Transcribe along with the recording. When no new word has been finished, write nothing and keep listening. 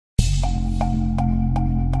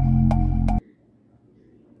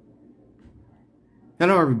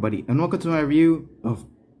Hello everybody, and welcome to my review of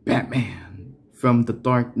Batman from The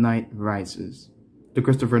Dark Knight Rises, the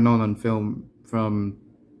Christopher Nolan film from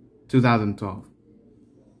 2012.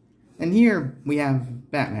 And here we have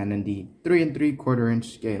Batman in the 3 3/4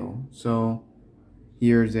 inch scale. So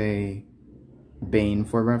here's a Bane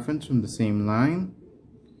for reference from the same line.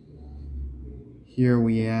 Here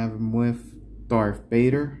we have him with Darth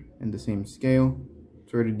Vader in the same scale,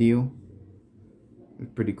 sort of deal. It's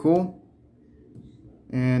pretty cool.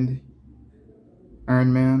 And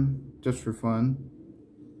Iron Man, just for fun.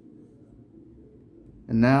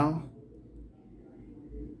 And now,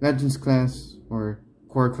 Legends class or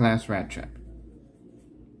Core class Rattrap.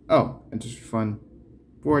 Oh, and just for fun,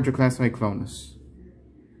 Voyager class Cyclonus.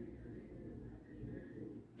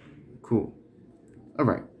 Cool.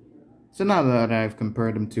 Alright, so now that I've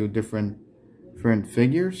compared them to different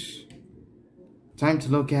figures, time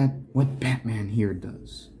to look at what Batman here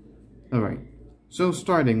does. Alright. So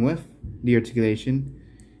starting with the articulation,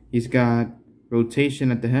 he's got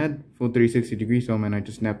rotation at the head, full 360 degrees. Oh man, I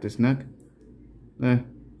just snapped his neck.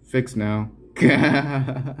 Fixed now.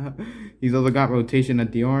 He's also got rotation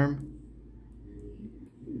at the arm,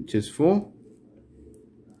 which is full.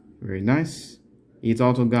 Very nice. He's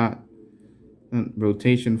also got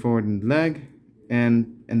rotation forward in the leg,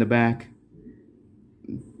 and in the back,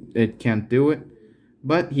 it can't do it.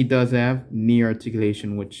 But he does have knee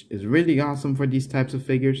articulation, which is really awesome for these types of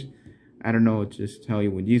figures. I don't know just how you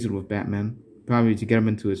would use it with Batman. Probably to get him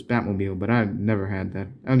into his Batmobile, but I've never had that.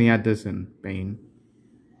 I only had this in Bane.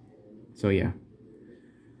 So yeah.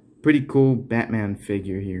 Pretty cool Batman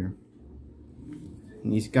figure here.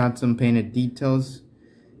 And he's got some painted details.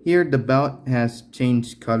 Here the belt has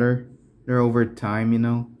changed color. They're over time, you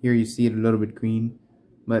know. Here you see it a little bit green.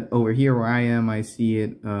 But over here where I am, I see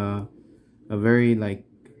it a very like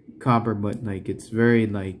copper, but like it's very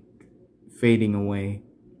like fading away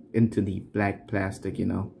into the black plastic, you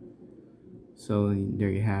know. So there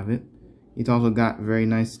you have it. He's also got very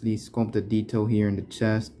nicely sculpted detail here in the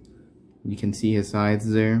chest. You can see his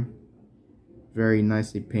eyes there, very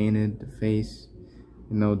nicely painted. The face,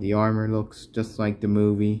 you know, the armor looks just like the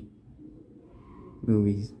movies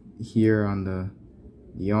here on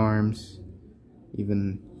the arms,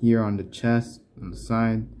 even here on the chest, on the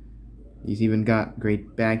side. He's even got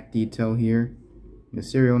great back detail here, the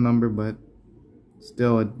serial number, but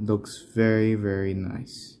still it looks very, very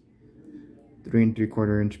nice. 3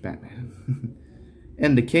 3/4 inch Batman.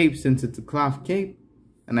 And the cape, since it's a cloth cape,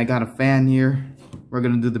 and I got a fan here, we're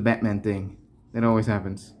gonna do the Batman thing. That always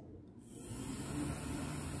happens.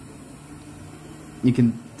 You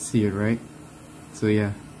can see it, right? So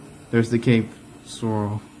yeah, there's the cape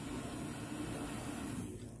swirl.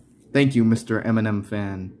 Thank you, Mr. Eminem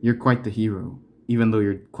fan. You're quite the hero, even though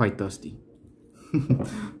you're quite dusty.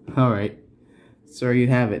 Alright, so you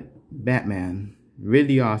have it. Batman.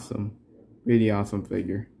 Really awesome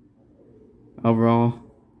figure. Overall,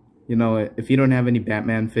 you know, if you don't have any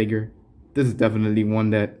Batman figure, this is definitely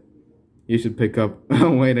one that you should pick up.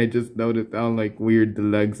 Wait, I just noticed how like weird the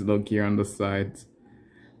legs look here on the sides.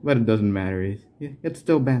 But it doesn't matter. It's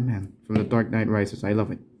still Batman from The Dark Knight Rises. I love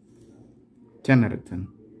it. 10 out of 10.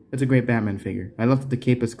 It's a great Batman figure. I love that the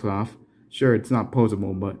cape is cloth. Sure, it's not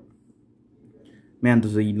posable, but man,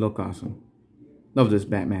 does he look awesome. Love this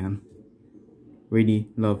Batman. Really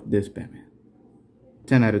love this Batman.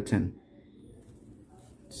 10 out of 10.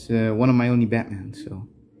 It's one of my only Batmans, so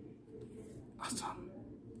awesome.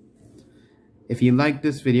 If you like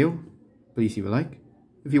this video, please leave a like.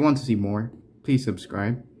 If you want to see more, please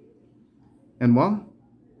subscribe. And well,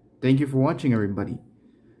 thank you for watching, everybody.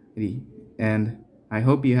 And I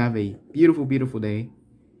hope you have a beautiful, beautiful day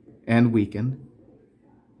and weekend.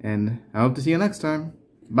 And I hope to see you next time.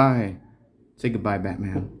 Bye. Say goodbye,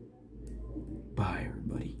 Batman. Bye,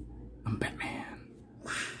 everybody. I'm Batman.